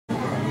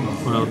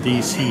Well,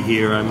 DC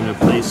here, I'm in a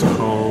place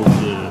called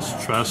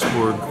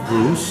Strasbourg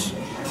Goose.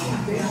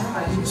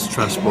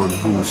 Strasbourg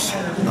Goose,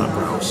 not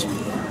grouse.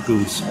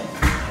 Goose.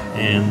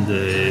 And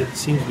it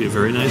seems to be a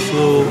very nice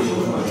little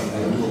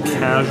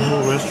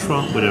casual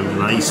restaurant with a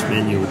nice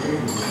menu.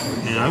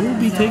 And I will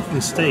be taking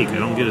steak. I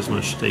don't get as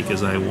much steak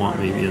as I want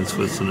maybe in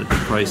Switzerland at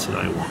the price that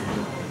I want.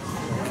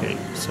 Okay,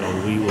 so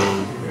we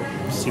will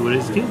see what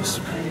it gives.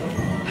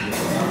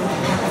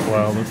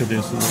 Wow, look at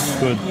this, it looks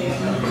good.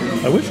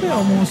 I wish I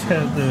almost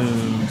had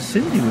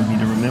Cindy with me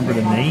to remember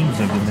the names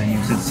of the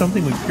menus. It's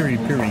something with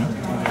piri-piri,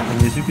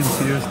 and as you can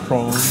see there's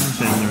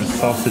prawns and there's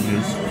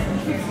sausages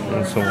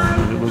and so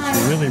on. It looks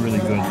really, really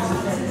good.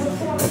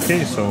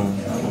 Okay, so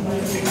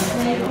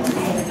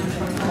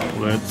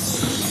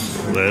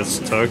let's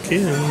tuck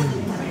in.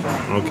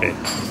 Okay,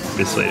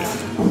 this later.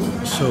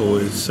 So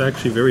it's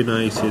actually very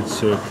nice.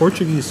 It's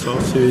Portuguese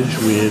sausage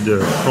with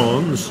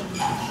prawns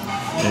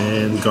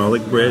and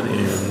garlic bread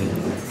and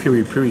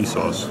piri-piri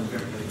sauce.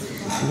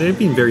 They've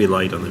been very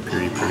light on the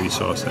piri-piri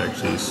sauce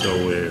actually,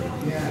 so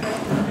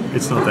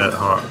it's not that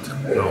hot.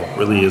 No, it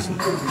really isn't.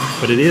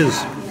 But it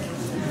is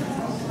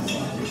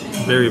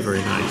very,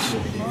 very nice.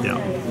 Yeah.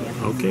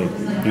 Okay.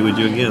 Be with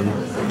you again.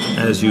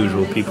 As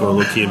usual, people are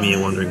looking at me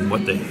and wondering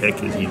what the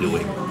heck is he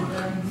doing.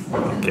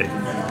 Okay.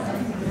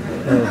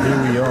 Here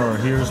we are.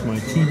 Here's my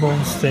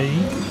T-bone steak.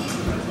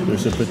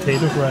 There's a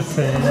potato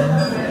gratin.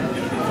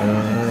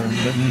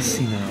 Let me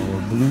see now, a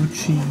blue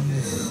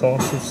cheese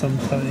sauce of some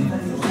type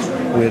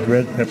with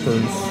red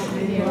peppers.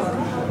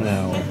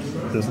 Now,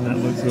 doesn't that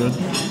look good?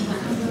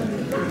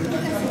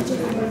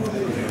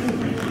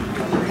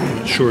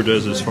 It sure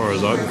does as far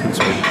as I'm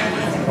concerned.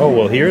 Oh,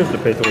 well, here's the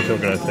potato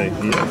gratin.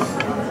 Yes.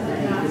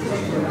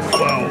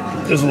 Wow,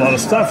 there's a lot of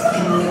stuff.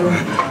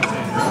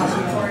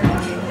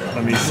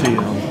 Let me see.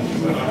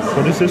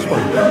 What is this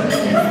one?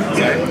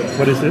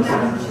 What is this?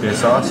 The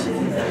sauce.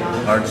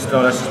 Or just,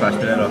 no, that's just mashed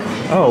potato.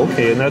 Oh,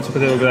 okay, and that's a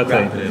potato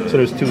gratin. So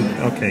there's two,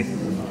 okay.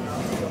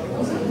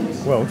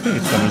 Well, okay,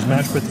 so there's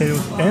mashed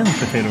potatoes and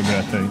potato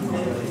gratin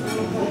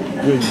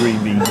with green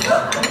beans.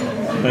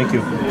 Thank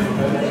you.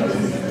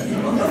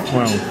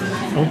 Wow,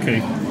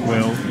 okay,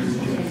 well,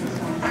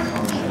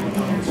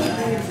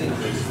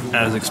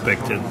 as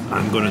expected,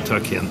 I'm going to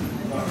tuck in.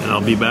 And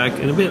I'll be back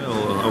in a bit.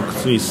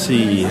 Let me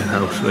see,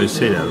 how should I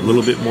say that? A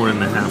little bit more than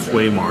the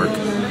halfway mark.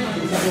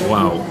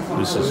 Wow,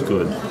 this is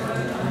good.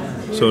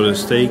 So the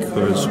steak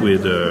was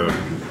with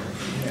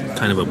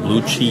kind of a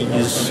blue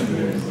cheese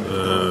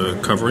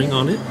covering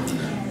on it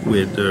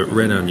with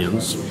red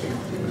onions,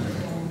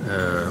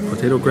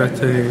 potato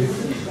gratin,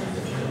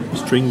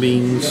 string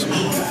beans.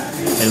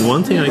 And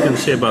one thing I can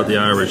say about the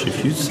Irish,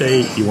 if you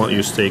say you want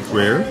your steak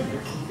rare,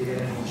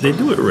 they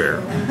do it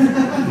rare,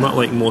 not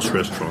like most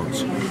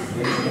restaurants.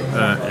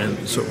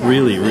 And so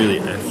really, really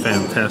a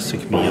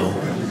fantastic meal.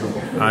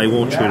 I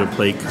won't show the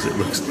plate because it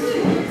looks,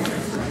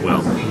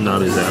 well,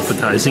 not as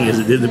appetizing as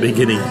it did in the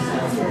beginning,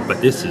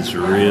 but this is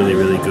really,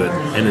 really good.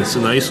 And it's a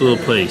nice little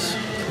place,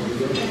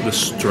 the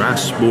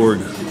Strasbourg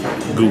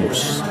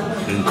Goose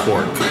in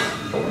Cork.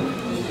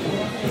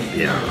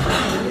 Yeah.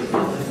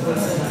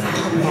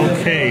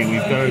 Okay,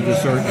 we've got a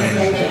dessert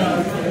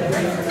now.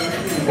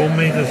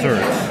 Homemade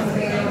desserts.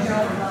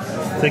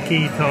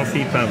 Sticky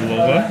toffee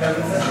pavlova.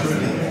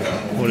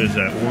 What is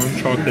that? Warm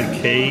chocolate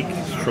cake,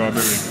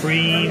 strawberry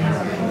cream,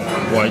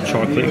 white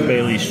chocolate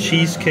Bailey's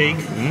cheesecake,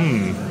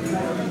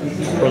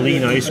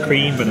 praline ice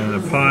cream, banana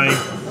pie,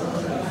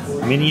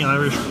 mini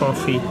Irish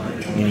coffee,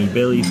 mini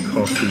Bailey's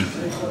coffee,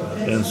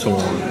 and so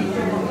on.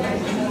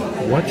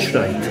 What should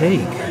I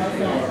take?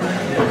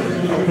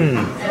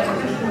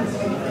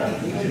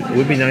 It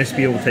would be nice to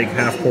be able to take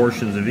half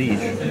portions of each.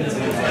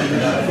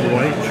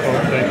 White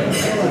chocolate,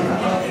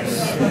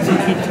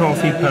 sticky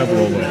toffee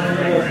pavlova.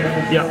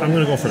 Yeah, I'm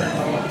going to go for that.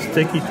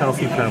 Sticky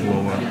toffee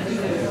pavlova.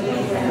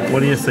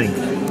 What do you think?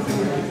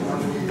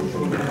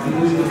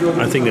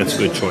 I think that's a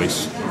good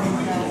choice.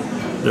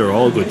 They're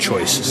all good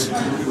choices.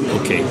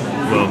 Okay,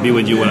 well, I'll be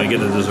with you when I get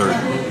the dessert.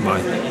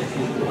 Bye.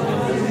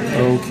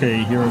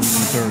 Okay, here are the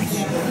desserts.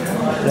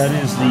 That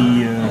is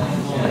the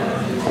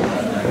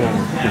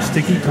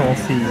sticky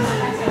toffee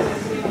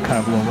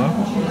pavlova,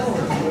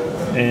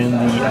 and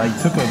I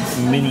took a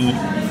mini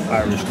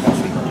Irish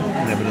coffee,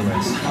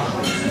 nevertheless.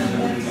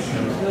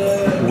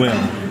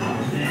 Well,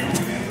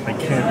 I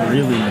can't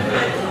really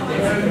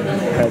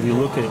have you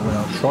look at it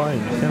without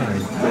trying it, can I?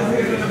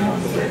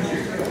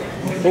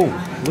 Oh,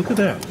 look at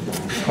that.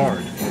 It's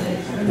hard.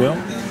 Well,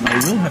 I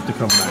will have to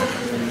come back.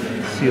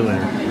 See you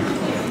later.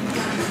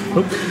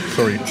 Oops,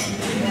 sorry.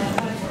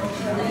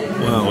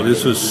 Wow,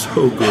 this was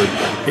so good.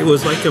 It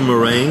was like a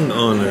meringue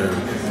on a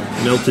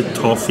melted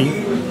toffee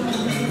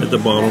at the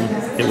bottom.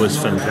 It was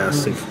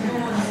fantastic.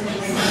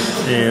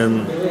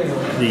 And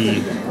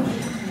the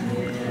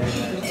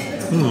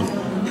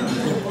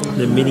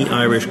mini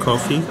Irish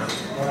coffee,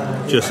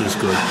 just as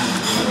good.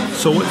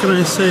 So what can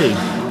I say?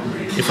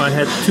 If I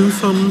had 2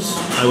 thumbs,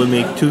 I would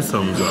make 2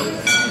 thumbs up.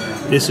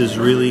 This is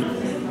really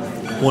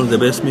one of the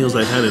best meals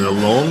I've had in a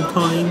long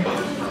time,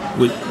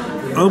 with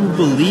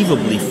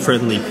unbelievably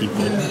friendly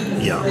people.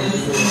 Yeah.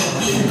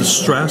 The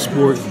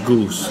Strasbourg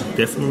Goose,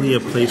 definitely a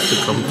place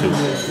to come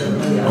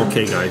to.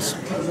 Okay, guys,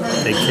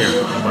 take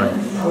care.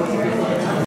 Bye.